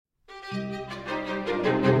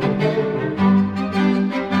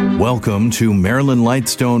Welcome to Marilyn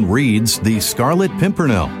Lightstone reads The Scarlet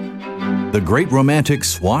Pimpernel, the great romantic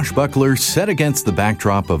swashbuckler set against the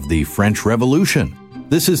backdrop of the French Revolution.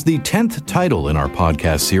 This is the 10th title in our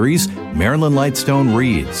podcast series, Marilyn Lightstone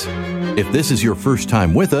Reads. If this is your first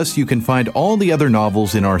time with us, you can find all the other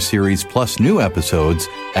novels in our series plus new episodes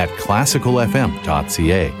at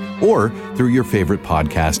classicalfm.ca or through your favorite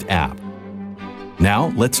podcast app.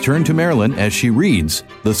 Now, let's turn to Marilyn as she reads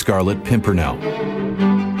The Scarlet Pimpernel.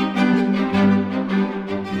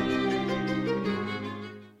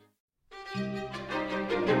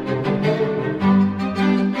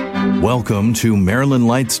 Welcome to Marilyn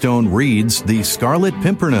Lightstone reads The Scarlet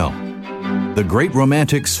Pimpernel, the great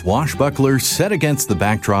romantic swashbuckler set against the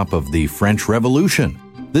backdrop of the French Revolution.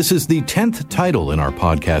 This is the 10th title in our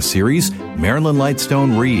podcast series, Marilyn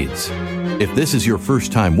Lightstone Reads. If this is your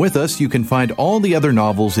first time with us, you can find all the other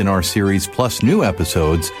novels in our series plus new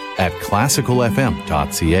episodes at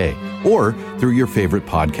classicalfm.ca or through your favorite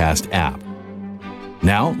podcast app.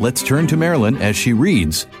 Now, let's turn to Marilyn as she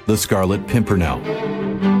reads The Scarlet Pimpernel.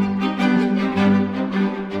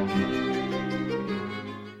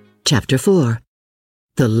 Chapter 4.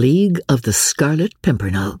 The League of the Scarlet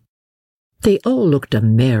Pimpernel. They all looked a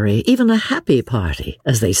merry, even a happy party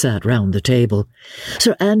as they sat round the table.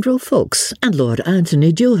 Sir Andrew Ffoulkes and Lord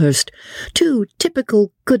Anthony Dewhurst, two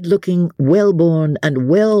typical, good-looking, well-born and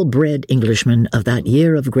well-bred Englishmen of that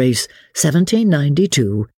year of grace,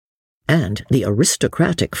 1792, and the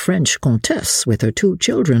aristocratic French Comtesse with her two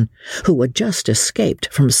children, who had just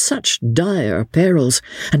escaped from such dire perils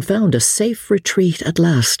and found a safe retreat at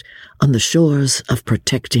last on the shores of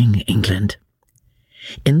protecting England.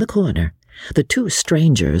 In the corner, the two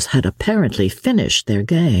strangers had apparently finished their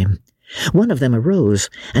game. One of them arose,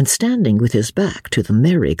 and standing with his back to the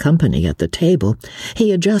merry company at the table,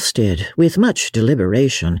 he adjusted, with much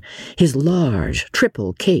deliberation, his large,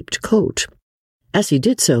 triple-caped coat. As he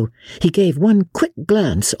did so, he gave one quick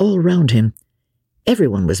glance all round him.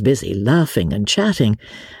 Everyone was busy laughing and chatting,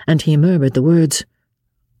 and he murmured the words,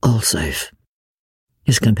 "All safe."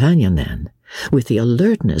 His companion then, with the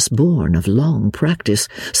alertness born of long practice,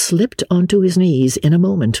 slipped onto his knees in a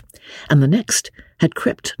moment, and the next had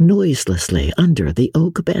crept noiselessly under the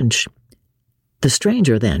oak bench. The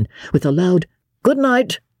stranger then, with a loud "Good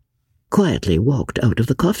night," quietly walked out of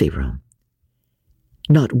the coffee-room.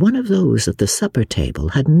 Not one of those at the supper table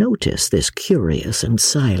had noticed this curious and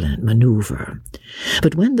silent maneuver,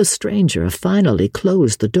 but when the stranger finally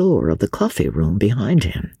closed the door of the coffee-room behind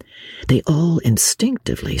him, they all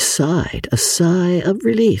instinctively sighed a sigh of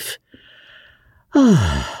relief.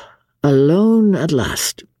 "Ah, alone at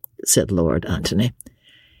last," said Lord Antony.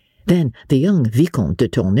 Then the young Vicomte de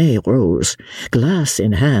Tournay rose, glass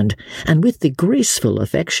in hand, and with the graceful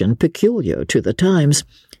affection peculiar to the times,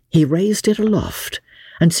 he raised it aloft,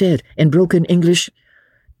 and said in broken English,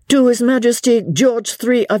 "To His Majesty George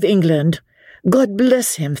III of England, God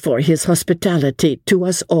bless him for his hospitality to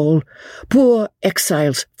us all, poor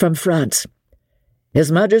exiles from France."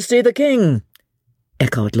 "His Majesty the King,"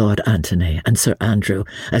 echoed Lord Antony and Sir Andrew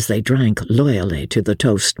as they drank loyally to the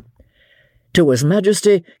toast. "To His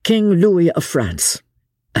Majesty King Louis of France,"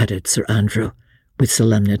 added Sir Andrew with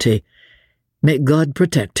solemnity. "May God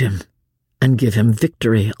protect him and give him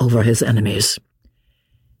victory over his enemies."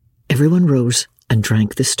 Everyone rose and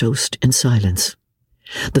drank this toast in silence.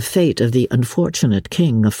 The fate of the unfortunate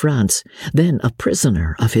King of France, then a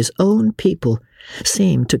prisoner of his own people,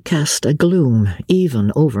 seemed to cast a gloom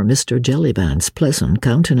even over Mr. Jellyband's pleasant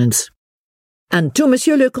countenance. "And to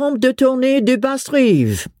Monsieur le Comte de Tournay de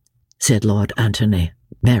Bastrive," said Lord Antony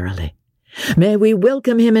merrily. "May we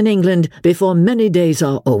welcome him in England before many days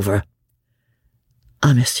are over."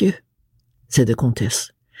 "Ah, monsieur," said the Comtesse,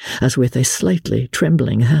 as with a slightly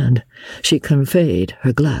trembling hand she conveyed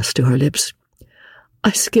her glass to her lips.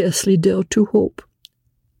 "I scarcely dare to hope."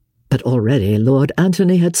 But already Lord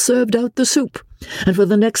Antony had served out the soup, and for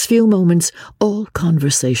the next few moments all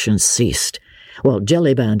conversation ceased, while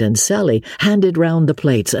Jellyband and Sally handed round the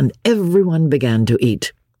plates and everyone began to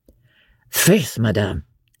eat. "Faith, madame,"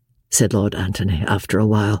 said Lord Antony after a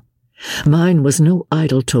while, "mine was no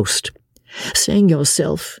idle toast. Seeing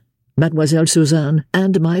yourself, Mademoiselle Suzanne,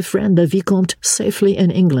 and my friend the Vicomte safely in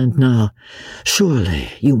England now, surely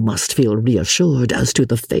you must feel reassured as to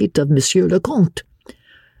the fate of Monsieur le Comte."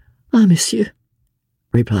 "Ah, monsieur,"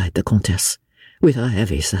 replied the Comtesse, with a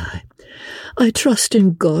heavy sigh, "I trust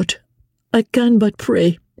in God. I can but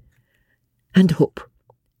pray and hope."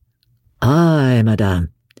 "Aye,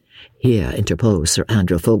 madame," here interposed Sir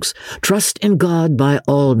Andrew Ffoulkes, "trust in God by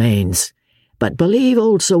all means. but believe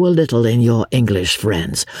also a little in your English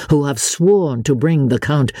friends, who have sworn to bring the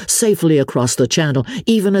Count safely across the Channel,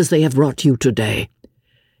 even as they have brought you today."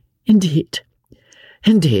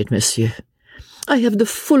 "Indeed, monsieur, I have the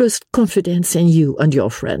fullest confidence in you and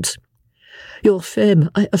your friends. Your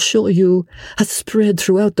fame, I assure you, has spread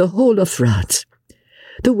throughout the whole of France.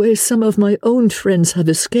 The way some of my own friends have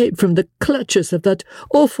escaped from the clutches of that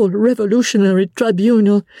awful revolutionary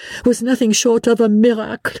tribunal was nothing short of a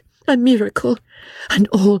miracle, and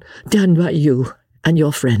all done by you and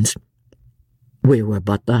your friends." "We were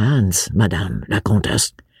but the hands, Madame la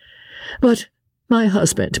Comtesse." "But my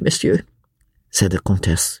husband, monsieur," said the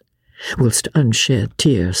Comtesse, whilst unshed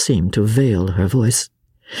tears seemed to veil her voice,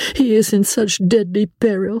 "he is in such deadly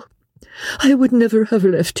peril. I would never have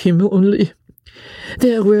left him, only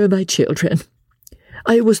there were my children.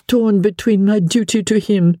 I was torn between my duty to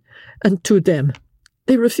him and to them.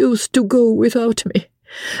 They refused to go without me,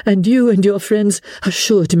 and you and your friends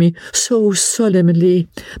assured me so solemnly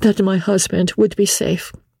that my husband would be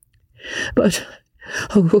safe. But,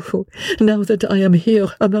 now that I am here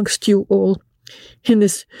amongst you all, in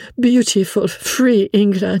this beautiful, free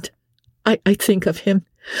England, I think of him,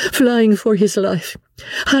 flying for his life,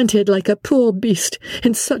 hunted like a poor beast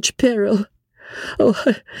in such peril. Oh,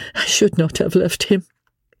 I should not have left him.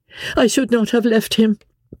 I should not have left him."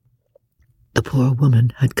 The poor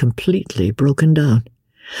woman had completely broken down.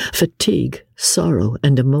 Fatigue, sorrow,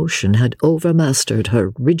 and emotion had overmastered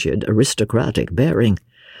her rigid aristocratic bearing.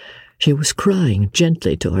 She was crying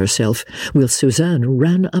gently to herself, while Suzanne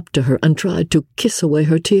ran up to her and tried to kiss away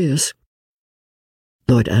her tears.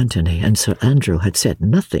 Lord Antony and Sir Andrew had said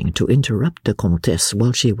nothing to interrupt the Comtesse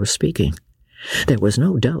while she was speaking. There was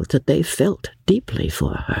no doubt that they felt deeply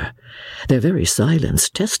for her. Their very silence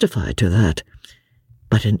testified to that.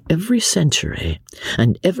 But in every century,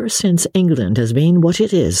 and ever since England has been what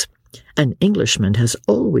it is, an Englishman has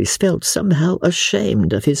always felt somehow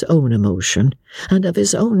ashamed of his own emotion and of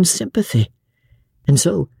his own sympathy. And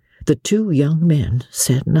so the two young men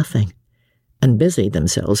said nothing, and busied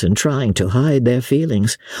themselves in trying to hide their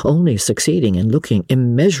feelings, only succeeding in looking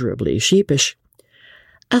immeasurably sheepish.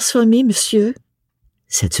 "As for me, monsieur,"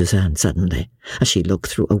 said Suzanne suddenly, as she looked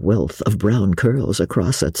through a wealth of brown curls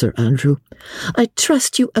across at Sir Andrew, "I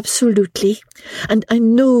trust you absolutely, and I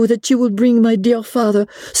know that you will bring my dear father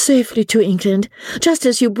safely to England, just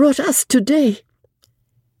as you brought us today."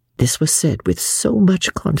 This was said with so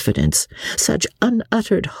much confidence, such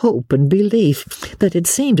unuttered hope and belief, that it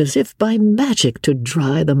seemed as if by magic to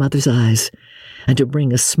dry the mother's eyes, and to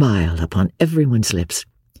bring a smile upon everyone's lips.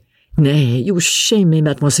 "Nay, you shame me,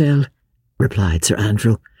 mademoiselle," replied Sir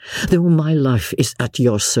Andrew, "though my life is at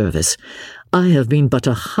your service. I have been but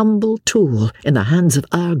a humble tool in the hands of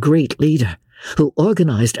our great leader, who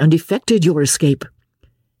organized and effected your escape."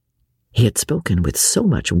 He had spoken with so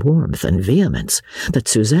much warmth and vehemence that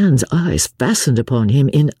Suzanne's eyes fastened upon him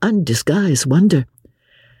in undisguised wonder.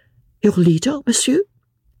 "Your leader, monsieur?"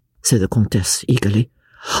 said the Comtesse eagerly.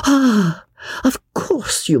 "Ah, of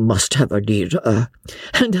course you must have a leader,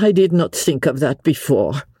 and I did not think of that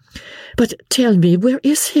before. But tell me, where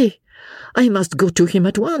is he? I must go to him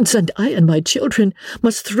at once, and I and my children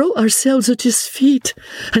must throw ourselves at his feet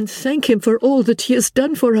and thank him for all that he has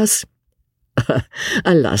done for us."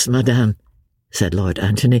 "Alas, madame," said Lord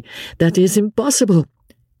Antony, "that is impossible."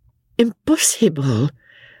 "Impossible?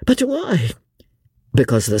 But why?"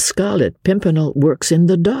 "Because the Scarlet Pimpernel works in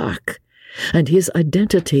the dark, and his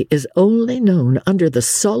identity is only known under the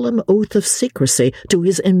solemn oath of secrecy to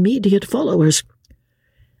his immediate followers."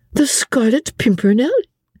 "The Scarlet Pimpernel?"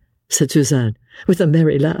 said Suzanne, with a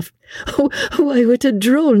merry laugh. "Oh, why, what a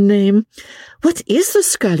droll name! What is the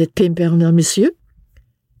Scarlet Pimpernel, monsieur?"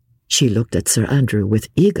 She looked at Sir Andrew with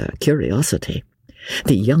eager curiosity.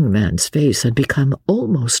 The young man's face had become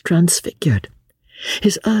almost transfigured.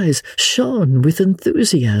 His eyes shone with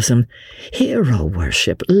enthusiasm. Hero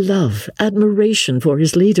worship, love, admiration for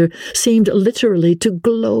his leader seemed literally to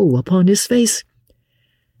glow upon his face.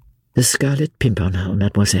 "The Scarlet Pimpernel,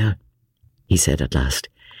 mademoiselle," he said at last,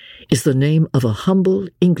 "is the name of a humble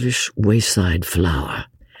English wayside flower.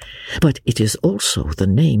 But it is also the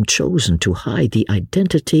name chosen to hide the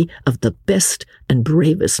identity of the best and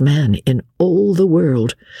bravest man in all the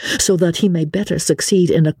world, so that he may better succeed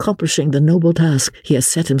in accomplishing the noble task he has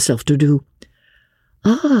set himself to do."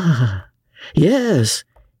 "Ah, yes,"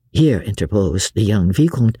 here interposed the young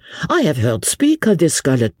Vicomte. "I have heard speak of this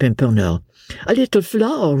Scarlet Pimpernel. A little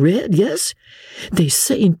flower, red, yes? They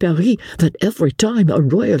say in Paris that every time a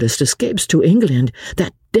royalist escapes to England,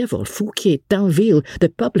 that devil Fouquier Tinville, the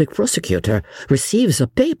public prosecutor, receives a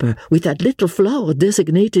paper with that little flower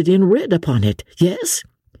designated in red upon it, yes?"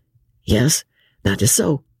 "Yes, That is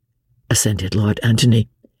so, assented Lord Antony.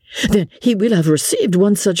 Then he will have received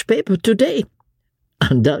one such paper today.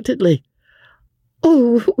 Undoubtedly.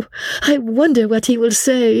 Oh, I wonder what he will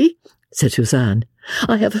say, said Suzanne.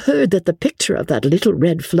 I have heard that the picture of that little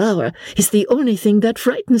red flower is the only thing that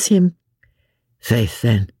frightens him. Faith,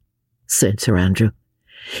 then, said Sir Andrew,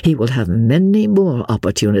 he will have many more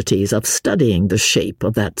opportunities of studying the shape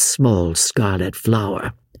of that small scarlet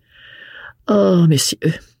flower. Ah,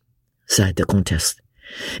 monsieur, sighed the Comtesse,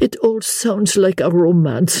 it all sounds like a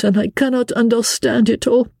romance, and I cannot understand it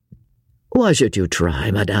all. Why should you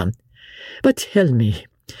try, madame? But tell me,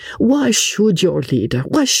 why should your leader,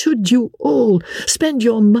 why should you all spend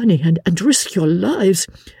your money and risk your lives?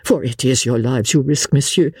 For it is your lives you risk,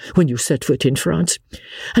 monsieur, when you set foot in France,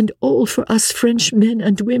 and all for us French men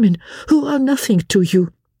and women who are nothing to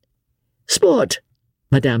you. Sport,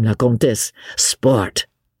 Madame la Comtesse, sport,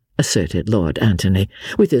 asserted Lord Antony,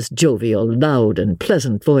 with his jovial, loud, and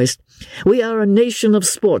pleasant voice. We are a nation of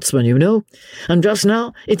sportsmen, you know, and just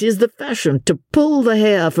now it is the fashion to pull the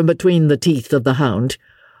hair from between the teeth of the hound.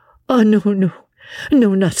 Oh,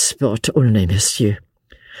 no, not sport only, monsieur.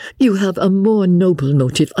 You have a more noble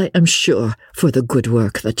motive, I am sure, for the good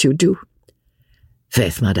work that you do.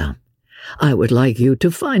 Faith, madame, I would like you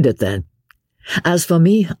to find it, then. As for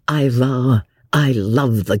me, I vow I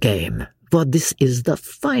love the game, for this is the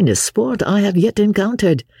finest sport I have yet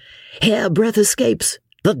encountered. Hairbreadth escapes,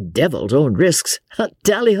 the devil's own risks.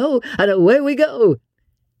 Tally-ho, and away we go.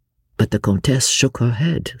 But the Comtesse shook her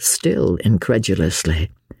head, still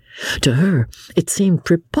incredulously. To her, it seemed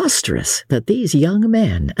preposterous that these young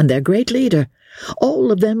men and their great leader,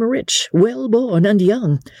 all of them rich, well-born, and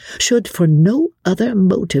young, should for no other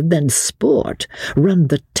motive than sport run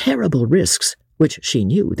the terrible risks which she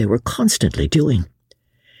knew they were constantly doing.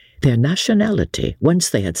 Their nationality, once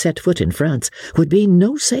they had set foot in France, would be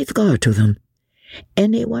no safeguard to them.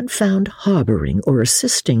 Anyone found harbouring or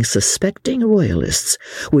assisting suspecting royalists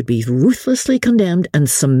would be ruthlessly condemned and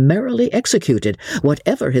summarily executed,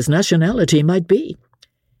 whatever his nationality might be.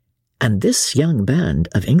 And this young band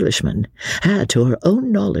of Englishmen had, to her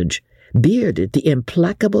own knowledge, bearded the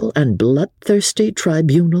implacable and bloodthirsty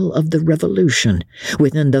tribunal of the Revolution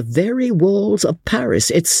within the very walls of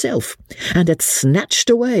Paris itself, and had snatched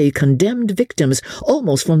away condemned victims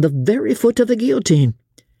almost from the very foot of the guillotine.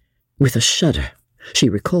 With a shudder, she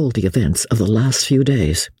recalled the events of the last few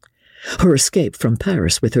days. Her escape from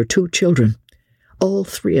Paris with her 2 children, all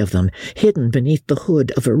 3 of them hidden beneath the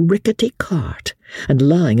hood of a rickety cart and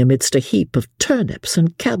lying amidst a heap of turnips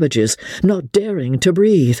and cabbages, not daring to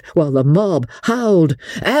breathe, while the mob howled,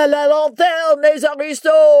 "À la lanterne, les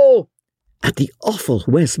aristos!" at the awful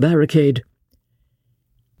West Barricade.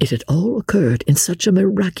 It had all occurred in such a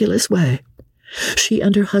miraculous way. She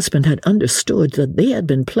and her husband had understood that they had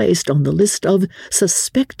been placed on the list of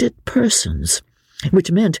suspected persons,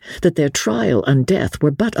 which meant that their trial and death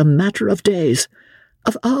were but a matter of days,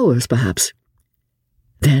 of hours perhaps.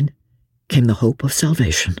 Then came the hope of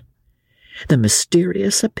salvation. The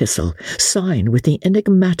mysterious epistle signed with the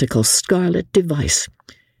enigmatical scarlet device,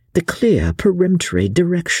 the clear peremptory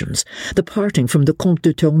directions, the parting from the Comte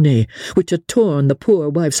de Tournay, which had torn the poor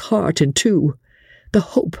wife's heart in 2, the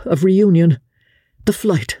hope of reunion, the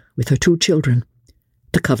flight with her 2 children,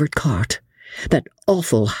 the covered cart, that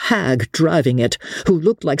awful hag driving it, who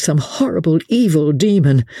looked like some horrible evil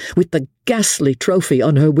demon, with the ghastly trophy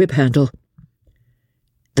on her whip-handle.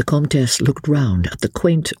 The Comtesse looked round at the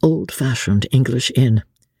quaint, old-fashioned English inn,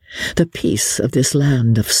 the peace of this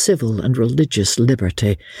land of civil and religious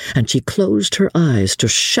liberty, and she closed her eyes to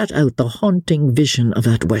shut out the haunting vision of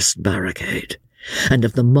that West Barricade, and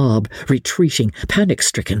of the mob retreating,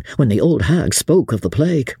 panic-stricken, when the old hag spoke of the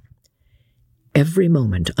plague. Every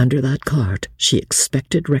moment under that cart she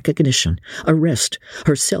expected recognition, arrest,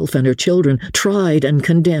 herself and her children tried and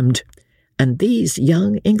condemned, and these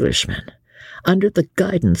young Englishmen, under the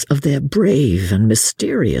guidance of their brave and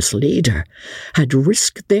mysterious leader, had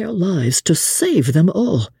risked their lives to save them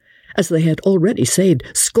all, as they had already saved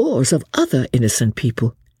scores of other innocent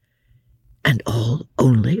people. And all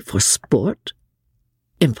only for sport?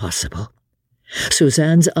 Impossible.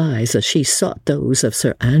 Suzanne's eyes, as she sought those of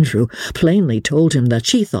Sir Andrew, plainly told him that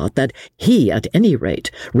she thought that he, at any rate,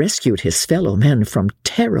 rescued his fellow men from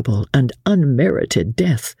terrible and unmerited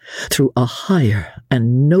death through a higher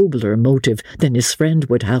and nobler motive than his friend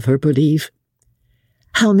would have her believe.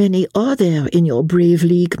 "How many are there in your brave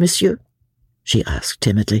league, monsieur?" she asked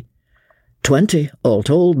timidly. 20, all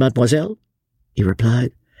told, mademoiselle," he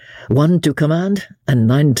replied. 1 to command, and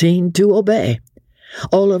 19 to obey.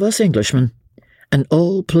 All of us Englishmen, and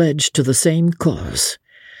all pledged to the same cause,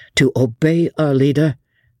 to obey our leader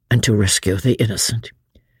and to rescue the innocent.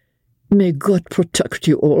 "May God protect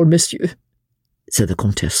you all, monsieur," said the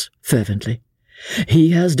Comtesse fervently. "He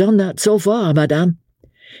has done that so far, madame.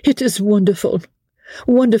 It is wonderful,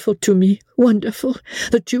 wonderful to me, wonderful,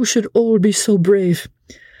 that you should all be so brave,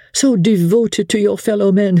 so devoted to your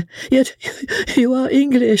fellow men. Yet you are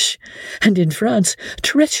English, and in France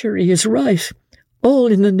treachery is rife, all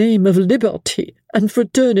in the name of liberty and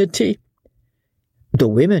fraternity." "The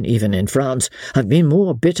women, even in France, have been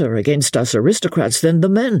more bitter against us aristocrats than the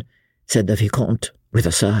men," said the Vicomte, with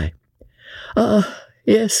a sigh. "Ah,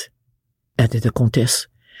 yes," added the Comtesse,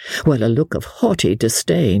 while a look of haughty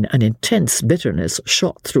disdain and intense bitterness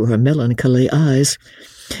shot through her melancholy eyes.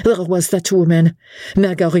 "There was that woman,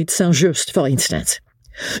 Marguerite St, for instance.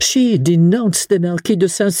 She denounced the Marquis de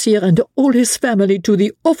St and all his family to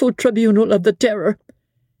the awful tribunal of the terror."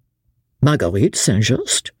 "Marguerite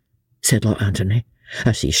St, said Lord Antony,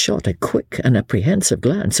 as he shot a quick and apprehensive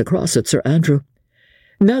glance across at Sir Andrew.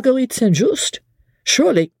 "Marguerite St.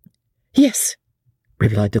 Surely—" "Yes,"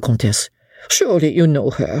 replied the Comtesse. "Surely you know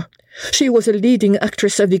her. She was a leading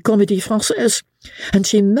actress of the Comédie Française, and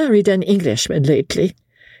she married an Englishman lately.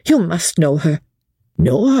 You must know her."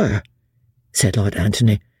 "Know her?" said Lord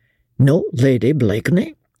Antony. "Know Lady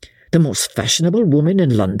Blakeney, the most fashionable woman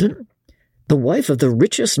in London, the wife of the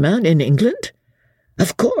richest man in England?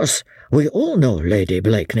 Of course, we all know Lady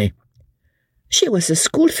Blakeney." "She was a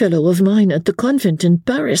schoolfellow of mine at the convent in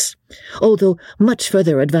Paris, although much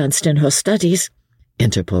further advanced in her studies,"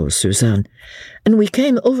 interposed Suzanne, "and we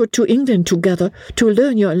came over to England together to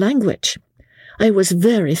learn your language. I was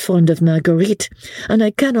very fond of Marguerite, and I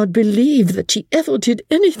cannot believe that she ever did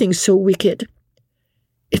anything so wicked."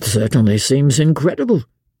 "It certainly seems incredible,"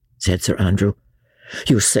 said Sir Andrew.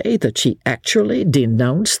 "You say that she actually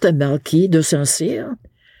denounced the Marquis de St Cyr?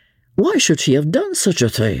 Why should she have done such a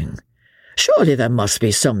thing? Surely there must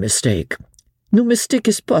be some mistake." "No mistake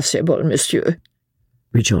is possible, monsieur,"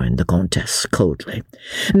 rejoined the Comtesse coldly.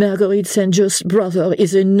 "Marguerite St. brother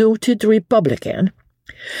is a noted Republican.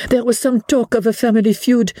 There was some talk of a family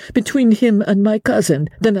feud between him and my cousin,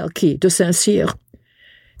 the Marquis de St Cyr.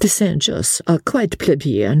 The St. are quite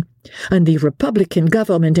plebeian, and the Republican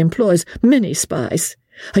government employs many spies.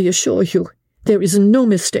 I assure you, there is no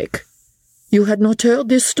mistake. You had not heard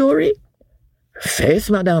this story?" "Faith,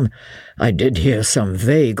 madame, I did hear some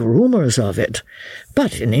vague rumours of it,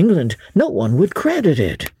 but in England no one would credit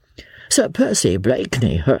it. Sir Percy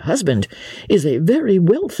Blakeney, her husband, is a very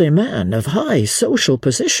wealthy man of high social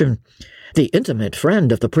position, the intimate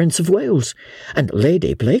friend of the Prince of Wales, and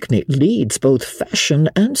Lady Blakeney leads both fashion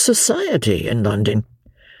and society in London."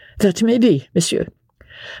 "That may be, monsieur,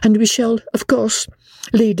 and we shall, of course,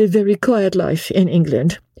 lead a very quiet life in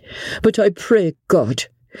England. But I pray God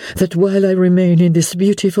that while I remain in this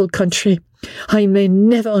beautiful country, I may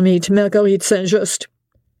never meet Marguerite St.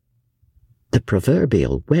 The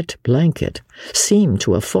proverbial wet blanket seemed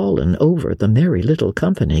to have fallen over the merry little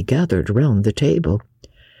company gathered round the table.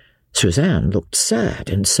 Suzanne looked sad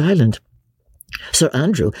and silent. Sir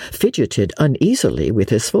Andrew fidgeted uneasily with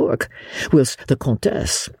his fork, whilst the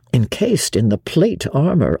Comtesse, encased in the plate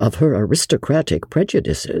armour of her aristocratic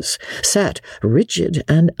prejudices, sat rigid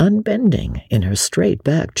and unbending in her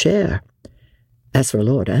straight-backed chair. As for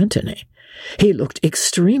Lord Antony, he looked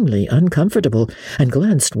extremely uncomfortable and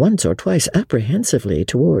glanced once or twice apprehensively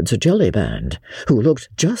towards Jellyband, who looked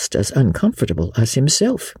just as uncomfortable as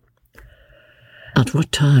himself. "At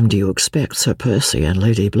what time do you expect Sir Percy and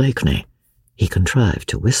Lady Blakeney?" he contrived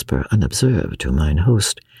to whisper unobserved to mine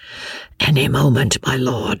host. "Any moment, my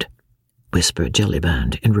lord," whispered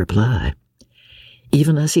Jellyband in reply.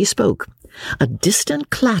 Even as he spoke, a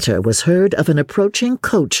distant clatter was heard of an approaching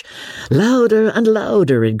coach. Louder and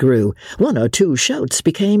louder it grew. One or two shouts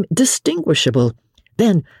became distinguishable.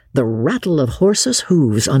 Then the rattle of horses'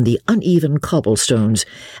 hooves on the uneven cobblestones,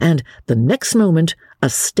 and the next moment a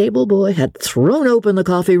stable boy had thrown open the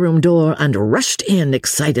coffee-room door and rushed in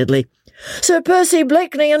excitedly. "Sir Percy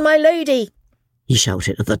Blakeney and my lady!" he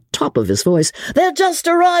shouted at the top of his voice. "They're just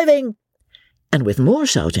arriving!" And with more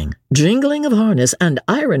shouting, jingling of harness, and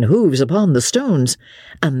iron hooves upon the stones,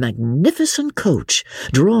 a magnificent coach,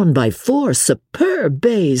 drawn by 4 superb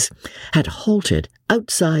bays, had halted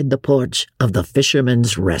outside the porch of the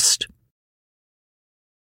Fisherman's Rest.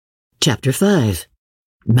 Chapter 5.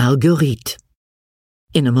 Marguerite.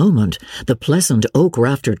 In a moment, the pleasant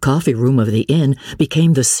oak-raftered coffee-room of the inn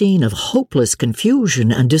became the scene of hopeless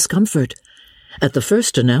confusion and discomfort. At the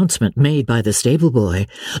first announcement made by the stable-boy,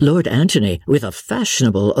 Lord Antony, with a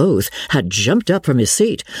fashionable oath, had jumped up from his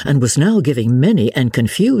seat and was now giving many and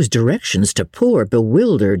confused directions to poor,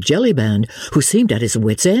 bewildered Jellyband, who seemed at his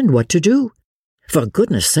wits' end what to do. "For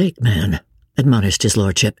goodness sake, man," admonished his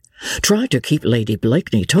lordship, "try to keep Lady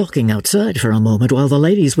Blakeney talking outside for a moment while the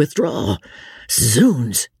ladies withdraw.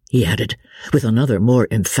 Zoons," he added, with another more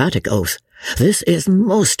emphatic oath, "this is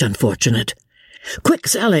most unfortunate." "Quick,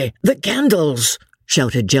 Sally, the candles!"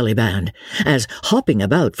 shouted Jellyband, as, hopping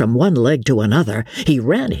about from one leg to another, he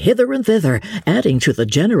ran hither and thither, adding to the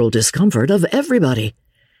general discomfort of everybody.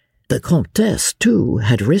 The Comtesse, too,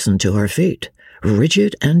 had risen to her feet,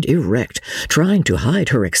 rigid and erect, trying to hide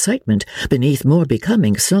her excitement beneath more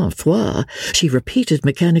becoming sang-froid. She repeated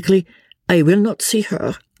mechanically, "I will not see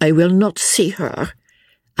her. I will not see her."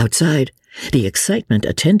 Outside, the excitement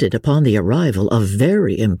attendant upon the arrival of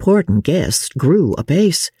very important guests grew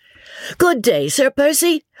apace. "Good day, Sir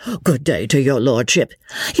Percy." "Good day to your lordship."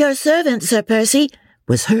 "Your servant, Sir Percy,"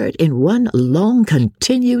 was heard in one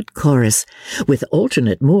long-continued chorus, with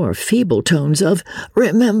alternate more feeble tones of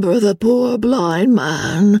 "Remember the poor blind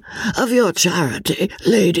man, of your charity,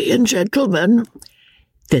 lady and gentlemen."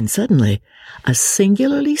 Then suddenly a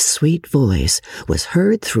singularly sweet voice was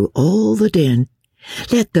heard through all the din.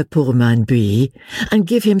 "Let the poor man be, and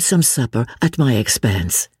give him some supper at my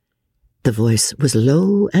expense." The voice was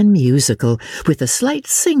low and musical, with a slight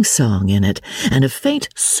sing-song in it, and a faint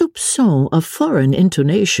soupçon of foreign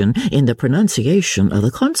intonation in the pronunciation of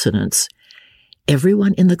the consonants.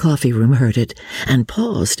 Everyone in the coffee-room heard it, and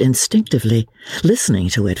paused instinctively, listening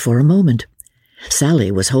to it for a moment.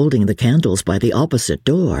 Sally was holding the candles by the opposite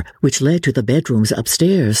door, which led to the bedrooms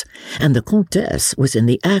upstairs, and the Comtesse was in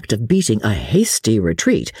the act of beating a hasty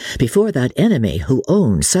retreat before that enemy who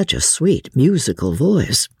owned such a sweet musical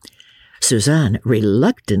voice. Suzanne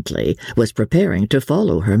reluctantly was preparing to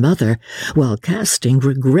follow her mother, while casting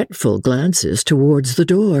regretful glances towards the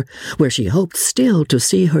door, where she hoped still to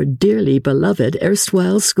see her dearly beloved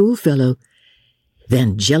erstwhile schoolfellow.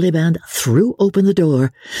 Then Jellyband threw open the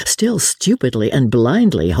door, still stupidly and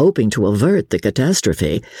blindly hoping to avert the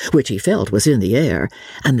catastrophe, which he felt was in the air,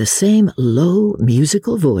 and the same low,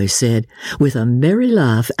 musical voice said, with a merry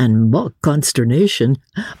laugh and mock consternation,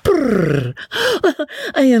 "Brrr!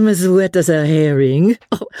 I am as wet as a herring.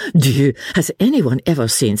 Oh, Dieu, has anyone ever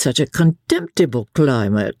seen such a contemptible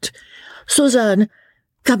climate? Suzanne,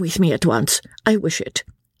 come with me at once. I wish it,"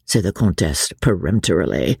 said the Comtesse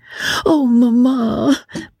peremptorily. "Oh, mamma,"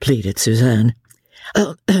 pleaded Suzanne.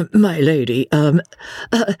 My lady,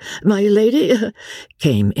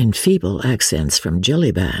 came in feeble accents from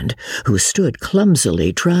Jellyband, who stood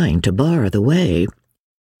clumsily trying to bar the way.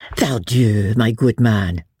 "Pardieu, my good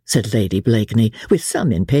man," said Lady Blakeney, with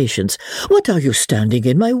some impatience. "What are you standing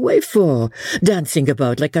in my way for, dancing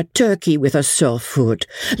about like a turkey with a sore foot?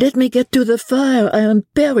 Let me get to the fire. I am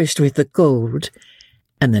perished with the cold."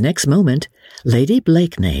 And the next moment, Lady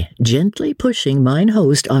Blakeney, gently pushing mine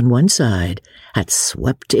host on one side, had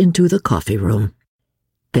swept into the coffee-room.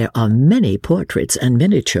 There are many portraits and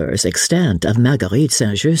miniatures extant of Marguerite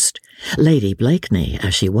St, Lady Blakeney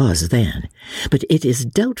as she was then, but it is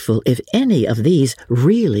doubtful if any of these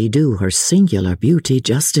really do her singular beauty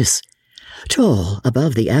justice. Tall,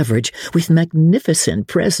 above the average, with magnificent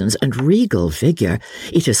presence and regal figure,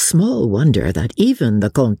 it is small wonder that even the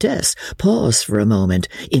Comtesse paused for a moment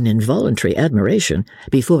in involuntary admiration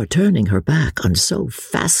before turning her back on so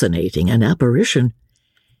fascinating an apparition.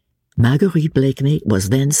 Marguerite Blakeney was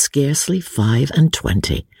then scarcely 25,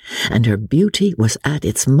 and her beauty was at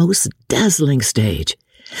its most dazzling stage.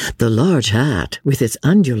 The large hat, with its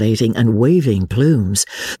undulating and waving plumes,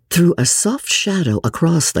 threw a soft shadow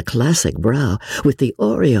across the classic brow, with the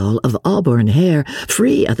aureole of auburn hair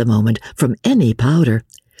free at the moment from any powder.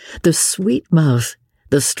 The sweet mouth,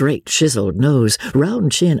 the straight chiseled nose,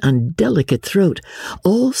 round chin, and delicate throat,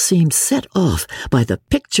 all seemed set off by the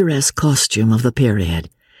picturesque costume of the period.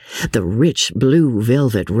 The rich blue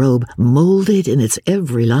velvet robe moulded in its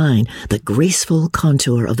every line the graceful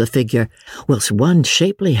contour of the figure, whilst one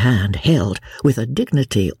shapely hand held, with a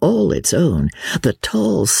dignity all its own, the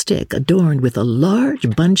tall stick adorned with a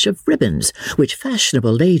large bunch of ribbons which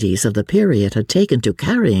fashionable ladies of the period had taken to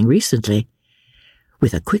carrying recently.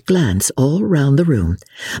 With a quick glance all round the room,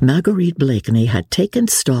 Marguerite Blakeney had taken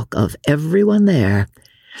stock of everyone there.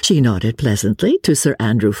 She nodded pleasantly to Sir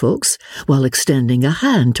Andrew Ffoulkes, while extending a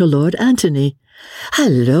hand to Lord Antony.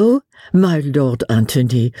 "Hello, my Lord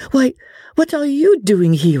Antony. Why, what are you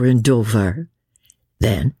doing here in Dover?"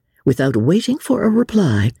 Then, without waiting for a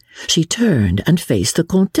reply, she turned and faced the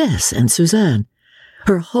Comtesse and Suzanne.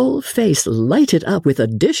 Her whole face lighted up with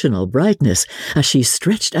additional brightness as she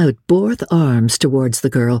stretched out both arms towards the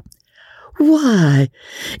girl. "Why,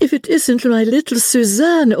 if it isn't my little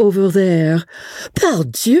Suzanne over there!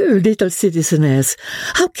 Pardieu, little citizeness,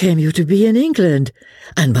 how came you to be in England?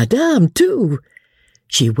 And Madame, too!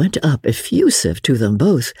 She went up effusive to them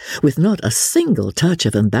both, with not a single touch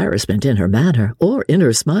of embarrassment in her manner or in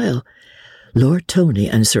her smile. Lord Tony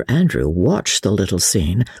and Sir Andrew watched the little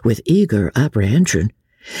scene with eager apprehension.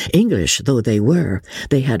 English though they were,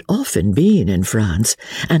 they had often been in France,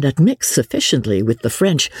 and had mixed sufficiently with the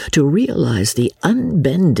French to realize the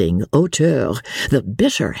unbending hauteur, the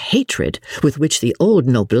bitter hatred with which the old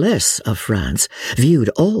noblesse of France viewed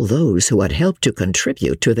all those who had helped to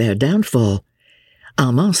contribute to their downfall.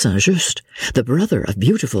 Armand St-Just, the brother of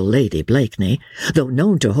beautiful Lady Blakeney, though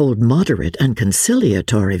known to hold moderate and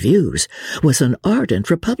conciliatory views, was an ardent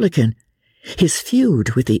Republican. His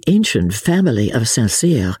feud with the ancient family of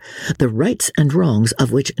Saint-Cyr, the rights and wrongs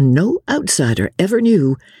of which no outsider ever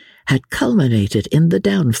knew, had culminated in the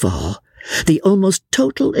downfall, the almost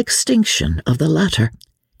total extinction of the latter.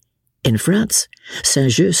 In France,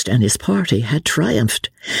 St-Just and his party had triumphed,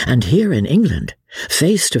 and here in England,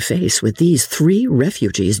 face to face with these 3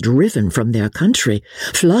 refugees driven from their country,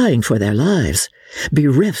 flying for their lives,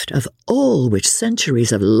 bereft of all which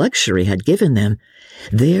centuries of luxury had given them,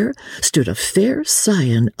 there stood a fair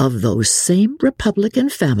scion of those same republican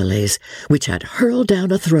families which had hurled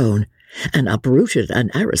down a throne and uprooted an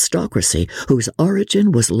aristocracy whose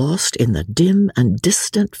origin was lost in the dim and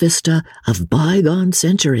distant vista of bygone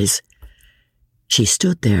centuries. She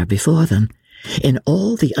stood there before them, in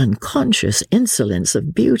all the unconscious insolence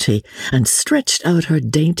of beauty, and stretched out her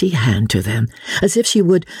dainty hand to them, as if she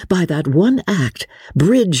would, by that one act,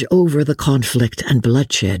 bridge over the conflict and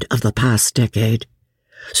bloodshed of the past decade.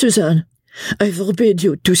 "Suzanne, I forbid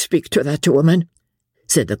you to speak to that woman,"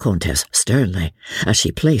 said the Comtesse sternly, as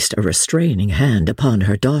she placed a restraining hand upon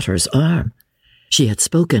her daughter's arm. She had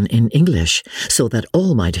spoken in English, so that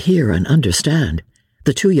all might hear and understand,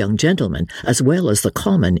 the 2 young gentlemen, as well as the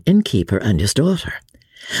common innkeeper and his daughter.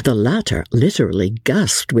 The latter literally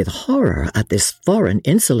gasped with horror at this foreign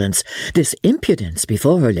insolence, this impudence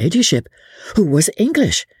before her ladyship, who was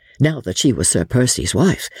English, now that she was Sir Percy's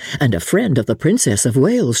wife, and a friend of the Princess of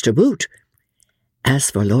Wales to boot. As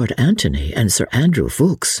for Lord Antony and Sir Andrew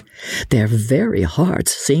Ffoulkes, their very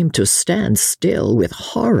hearts seemed to stand still with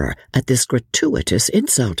horror at this gratuitous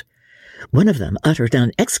insult. One of them uttered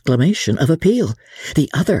an exclamation of appeal, the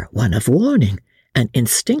other one of warning, and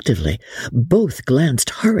instinctively both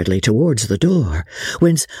glanced hurriedly towards the door,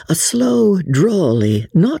 whence a slow, drawly,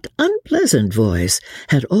 not unpleasant voice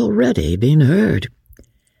had already been heard.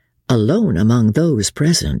 Alone among those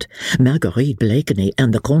present, Marguerite Blakeney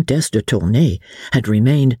and the Comtesse de Tournay had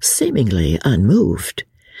remained seemingly unmoved.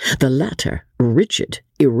 The latter, rigid,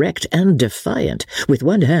 erect, and defiant, with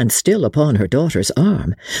one hand still upon her daughter's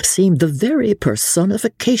arm, seemed the very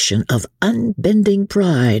personification of unbending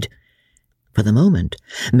pride. For the moment,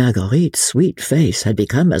 Marguerite's sweet face had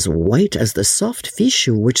become as white as the soft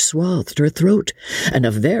fichu which swathed her throat, and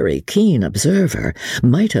a very keen observer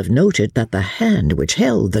might have noted that the hand which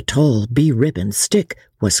held the tall bee-ribboned stick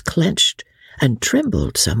was clenched and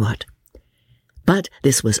trembled somewhat. But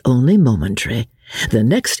this was only momentary. The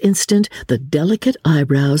next instant the delicate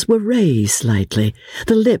eyebrows were raised slightly,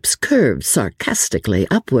 the lips curved sarcastically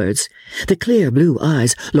upwards, the clear blue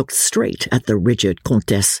eyes looked straight at the rigid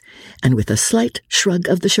Comtesse, and with a slight shrug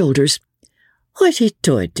of the shoulders,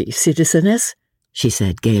 "Hoity-toity, citizeness," she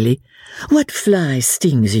said gaily. "What fly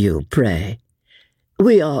stings you, pray?"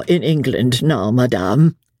 "We are in England now,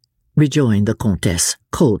 madame," rejoined the Comtesse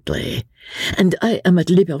coldly, "and I am at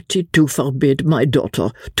liberty to forbid my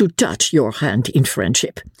daughter to touch your hand in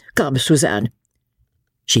friendship. Come, Suzanne."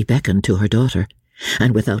 She beckoned to her daughter,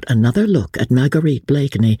 and without another look at Marguerite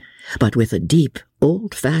Blakeney, but with a deep,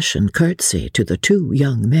 old-fashioned curtsy to the 2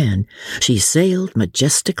 young men, she sailed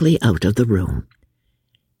majestically out of the room.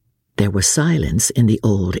 There was silence in the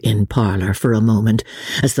old inn-parlour for a moment,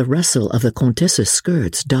 as the rustle of the Comtesse's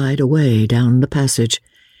skirts died away down the passage.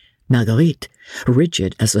 Marguerite,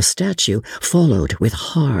 rigid as a statue, followed with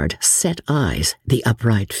hard, set eyes the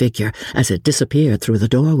upright figure as it disappeared through the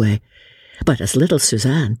doorway. But as little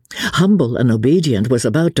Suzanne, humble and obedient, was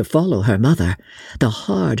about to follow her mother, the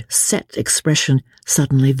hard, set expression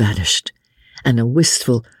suddenly vanished, and a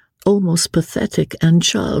wistful, almost pathetic and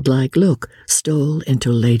childlike look stole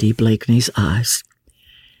into Lady Blakeney's eyes.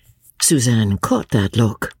 Suzanne caught that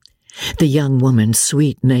look. The young woman's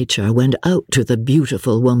sweet nature went out to the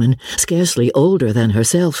beautiful woman, scarcely older than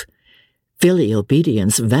herself. Filial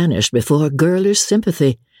obedience vanished before girlish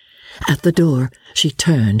sympathy. At the door, she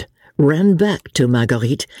turned, ran back to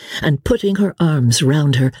Marguerite, and putting her arms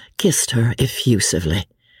round her, kissed her effusively.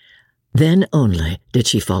 Then only did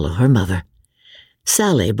she follow her mother,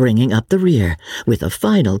 Sally bringing up the rear with a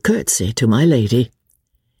final curtsy to my lady.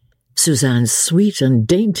 Suzanne's sweet and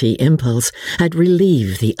dainty impulse had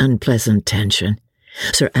relieved the unpleasant tension.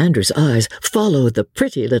 Sir Andrew's eyes followed the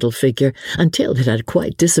pretty little figure until it had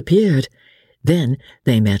quite disappeared. Then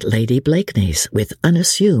they met Lady Blakeney's with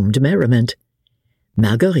unassumed merriment.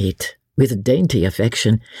 Marguerite, with dainty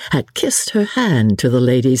affection, had kissed her hand to the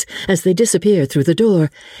ladies as they disappeared through the door.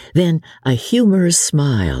 Then a humorous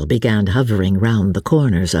smile began hovering round the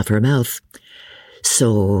corners of her mouth.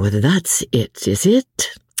 "So that's it, is it?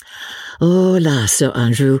 Oh la, Sir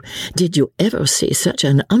Andrew, did you ever see such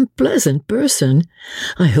an unpleasant person?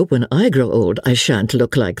 I hope when I grow old I shan't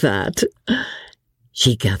look like that."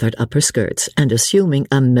 She gathered up her skirts and, assuming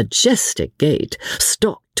a majestic gait,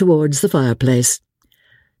 stalked towards the fireplace.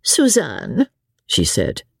 "Suzanne," she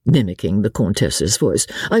said, mimicking the Comtesse's voice,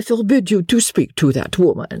 "I forbid you to speak to that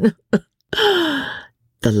woman."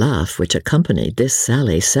 The laugh which accompanied this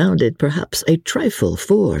sally sounded perhaps a trifle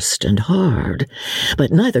forced and hard,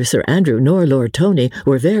 but neither Sir Andrew nor Lord Tony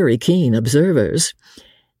were very keen observers.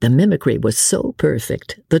 The mimicry was so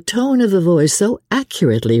perfect, the tone of the voice so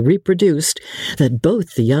accurately reproduced, that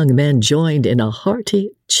both the young men joined in a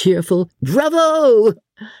hearty, cheerful "Bravo!"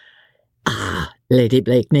 "Ah, Lady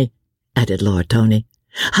Blakeney," added Lord Tony,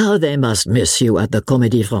 "how they must miss you at the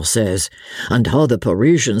Comédie Française, and how the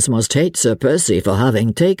Parisians must hate Sir Percy for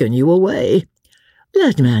having taken you away."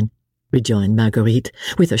 "Lad man," rejoined Marguerite,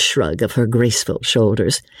 with a shrug of her graceful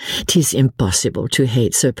shoulders, "'tis impossible to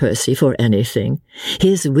hate Sir Percy for anything.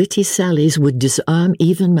 His witty sallies would disarm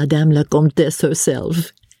even Madame la Comtesse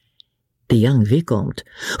herself." The young Vicomte,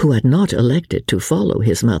 who had not elected to follow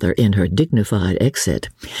his mother in her dignified exit,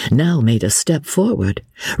 now made a step forward,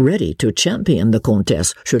 ready to champion the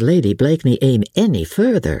Comtesse should Lady Blakeney aim any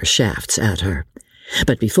further shafts at her.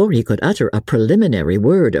 But before he could utter a preliminary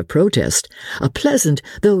word of protest, a pleasant,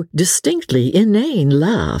 though distinctly inane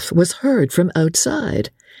laugh was heard from outside,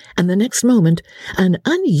 and the next moment an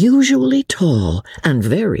unusually tall and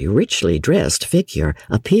very richly dressed figure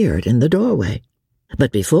appeared in the doorway.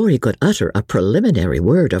 But before he could utter a preliminary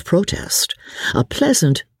word of protest, a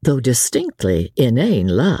pleasant, though distinctly inane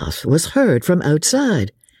laugh was heard from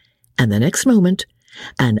outside, and the next moment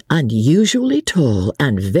an unusually tall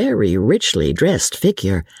and very richly dressed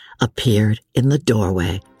figure appeared in the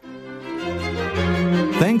doorway.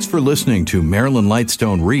 Thanks for listening to Marilyn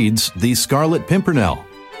Lightstone Reads The Scarlet Pimpernel.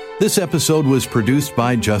 This episode was produced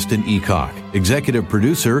by Justin Eacock, executive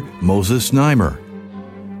producer Moses Neimer.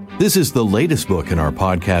 This is the latest book in our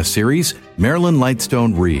podcast series, Marilyn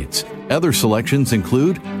Lightstone Reads. Other selections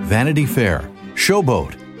include Vanity Fair,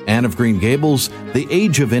 Showboat, Anne of Green Gables, The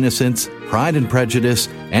Age of Innocence, Pride and Prejudice,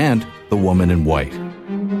 and The Woman in White.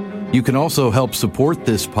 You can also help support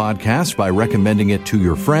this podcast by recommending it to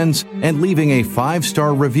your friends and leaving a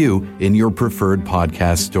 5-star review in your preferred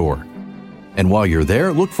podcast store. And while you're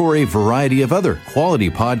there, look for a variety of other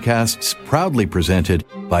quality podcasts proudly presented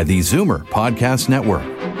by the Zoomer Podcast Network.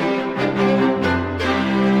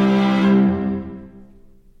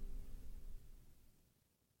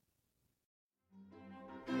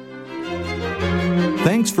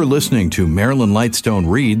 Thanks for listening to Marilyn Lightstone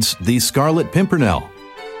Reads The Scarlet Pimpernel.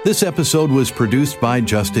 This episode was produced by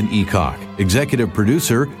Justin Eacock, executive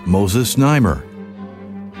producer Moses Neimer.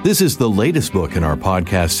 This is the latest book in our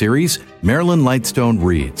podcast series, Marilyn Lightstone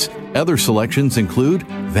Reads. Other selections include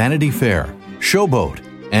Vanity Fair, Showboat,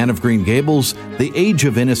 Anne of Green Gables, The Age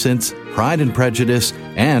of Innocence, Pride and Prejudice,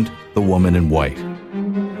 and The Woman in White.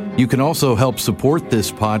 You can also help support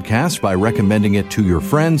this podcast by recommending it to your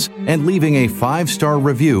friends and leaving a 5-star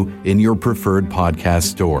review in your preferred podcast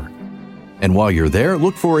store. And while you're there,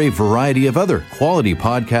 look for a variety of other quality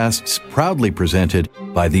podcasts proudly presented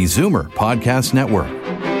by the Zoomer Podcast Network.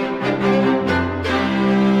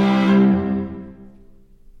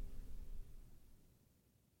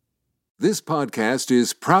 This podcast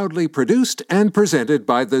is proudly produced and presented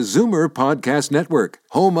by the Zoomer Podcast Network,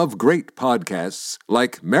 home of great podcasts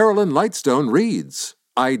like Marilyn Lightstone Reads,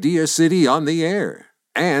 Idea City on the Air,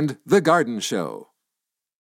 and The Garden Show.